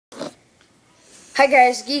Hi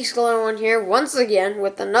guys, Geeks Galore 1 here once again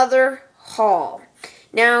with another haul.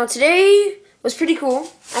 Now today was pretty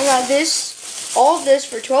cool. I got all of this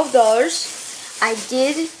for $12. I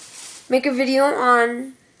did make a video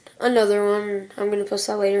on another one. I'm going to post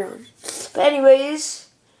that later on. But anyways,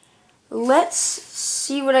 let's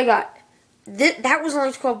see what I got. That was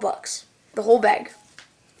only $12. The whole bag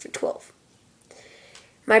for $12.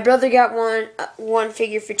 My brother got one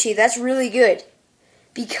figure for $2. That's really good.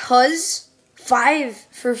 Because $5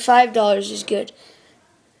 for $5 is good.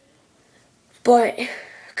 But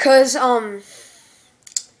cause at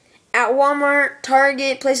Walmart,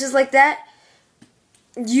 Target, places like that,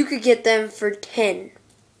 you could get them for $10.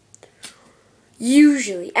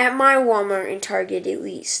 Usually at my Walmart and Target at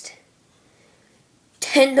least.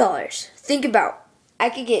 $10. Think about,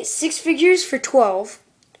 I could get 6 figures for $12,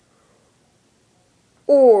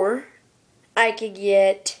 or I could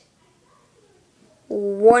get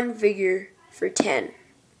one figure for $10. I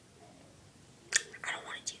don't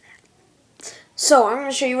want to do that. So I'm going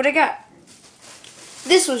to show you what I got.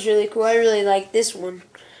 This was really cool. I really like this one.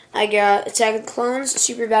 I got Attack of the Clones,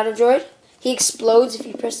 Super Battle Droid. He explodes if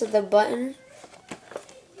you press the button.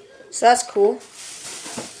 So that's cool.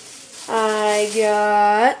 I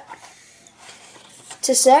got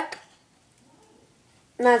Tisek.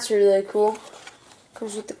 That's really cool.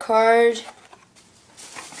 Comes with the card.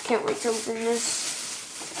 Can't wait to open this.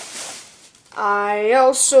 I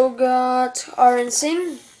also got Aura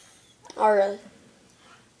Singh.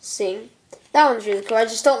 That one's really cool. I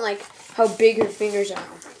just don't like how big her fingers are.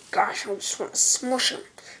 Oh my gosh, I just want to smush them.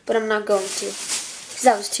 But I'm not going to. Because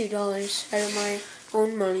that was $2 out of my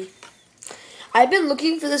own money. I've been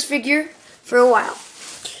looking for this figure for a while.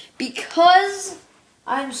 Because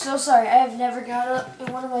I'm so sorry. I have never got it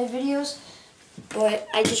in one of my videos. But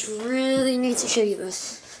I just really need to show you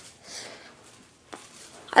this.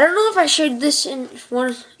 I don't know if I showed this in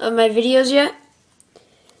one of my videos yet,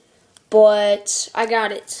 but I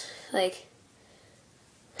got it like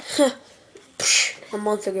a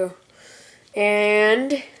month ago.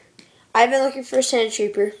 And I've been looking for a Sand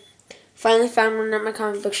Trooper. Finally found one at my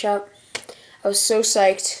comic book shop. I was so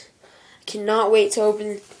psyched. I cannot wait to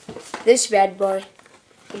open this bad boy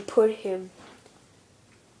and put him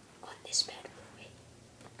on this bad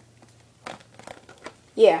boy.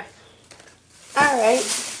 Yeah. Alright.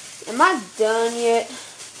 Am I done yet?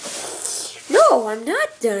 No, I'm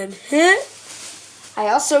not done. I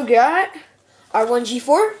also got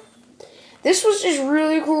R1G4. This was just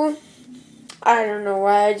really cool. I don't know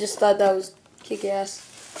why. I just thought that was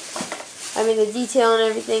kick-ass. I mean, the detail and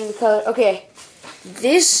everything, the color. Okay.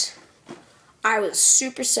 This, I was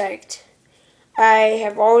super psyched. I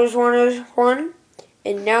have always wanted one.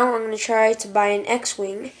 And now I'm going to try to buy an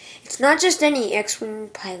X-Wing. It's not just any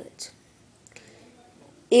X-Wing pilot.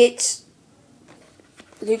 It's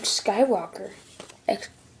Luke Skywalker.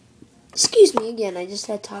 Excuse me again, I just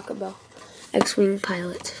had to talk about X-Wing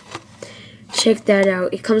pilot. Check that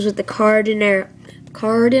out. It comes with the card and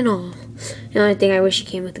all. The only thing I wish it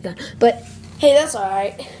came with the gun. But hey, that's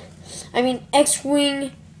alright. I mean,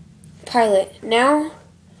 X-Wing pilot. Now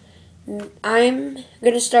I'm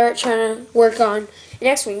gonna start trying to work on an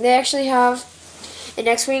X-Wing. They actually have an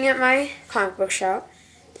X-Wing at my comic book shop.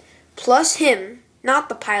 Plus him. Not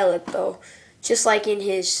the pilot, though. Just like in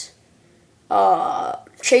his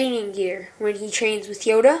training gear when he trains with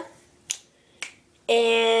Yoda.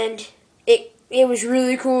 And it was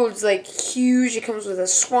really cool. It's like huge. It comes with a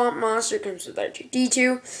swamp monster. It comes with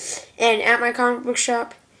R2-D2. And at my comic book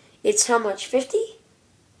shop, it's how much? 50?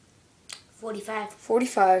 45.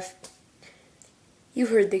 45. You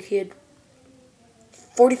heard the kid.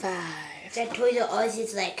 45. That Toys R Us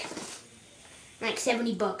is like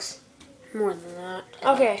 $70. More than that.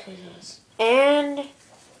 Okay. And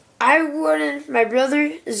I wanted my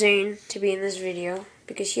brother Zane to be in this video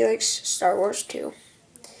because he likes Star Wars too.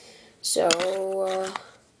 So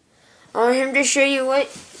I want him to show you what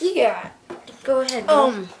he got. Go ahead.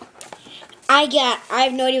 Bro. I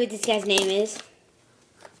have no idea what this guy's name is.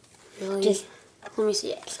 Really? Just let me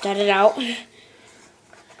see it. start it out.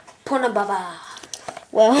 Ponababa.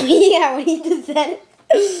 Well, yeah, when he just said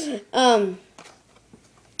it.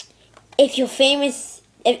 If you're famous,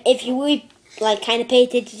 if you really like kind of pay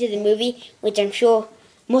attention to the movie, which I'm sure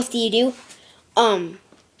most of you do,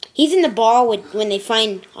 he's in the bar when they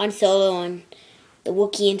find Han Solo and the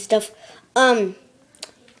Wookiee and stuff.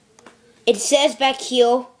 It says back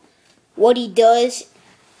here what he does,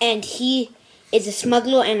 and he is a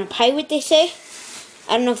smuggler and a pirate, they say.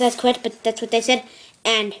 I don't know if that's correct, but that's what they said.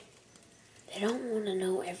 And they don't want to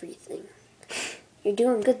know everything. You're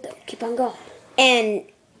doing good though. Keep on going. And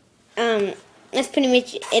that's pretty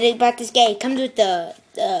much it about this guy. It comes with the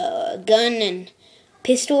gun and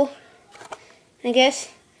pistol, I guess.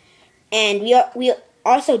 And we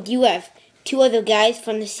also do have 2 other guys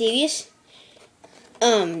from the series.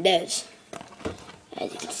 There's,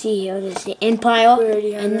 as you can see here, there's the Empire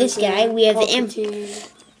and this guy. We have the Empire.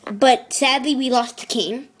 But sadly, we lost the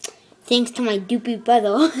king, thanks to my doopy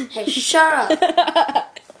brother. Hey, shut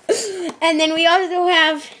up! And then we also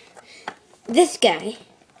have this guy.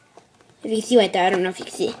 If you can see right there, I don't know if you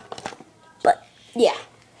can see. But, yeah.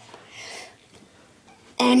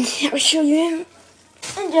 And I'll show you him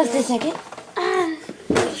in just a second.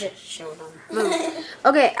 Just show them.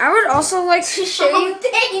 Okay, I would also like to show you.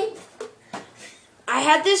 I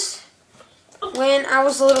had this when I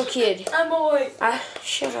was a little kid. I'm awake.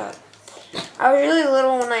 Shut up. I was really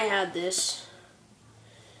little when I had this.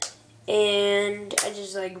 And I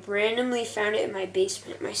just like randomly found it in my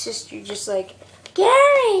basement. My sister just like, Gary,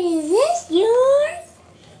 is this yours?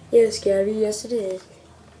 Yes, Gabby, yes it is.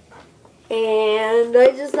 And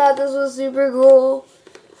I just thought this was super cool.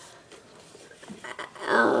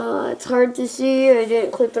 It's hard to see. I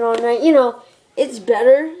didn't clip it on right. You know, it's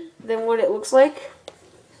better than what it looks like.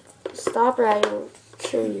 Stop or I will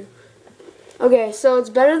show you. Okay, so it's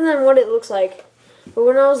better than what it looks like. But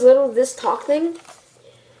when I was little, this talk thing,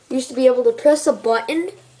 you used to be able to press a button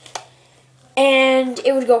and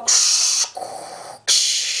it would go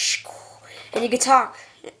and you could talk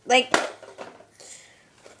like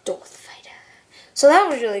Darth Vader. So that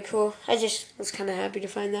was really cool. I just was kind of happy to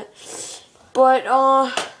find that. But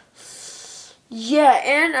yeah,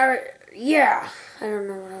 and yeah, I don't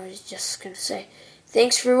know what I was just gonna say.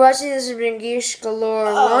 Thanks for watching. This has been Geesh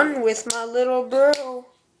Galore 1 with my little bro.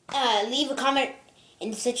 Leave a comment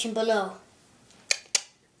in the section below.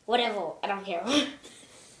 Whatever, I don't care.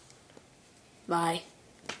 Bye.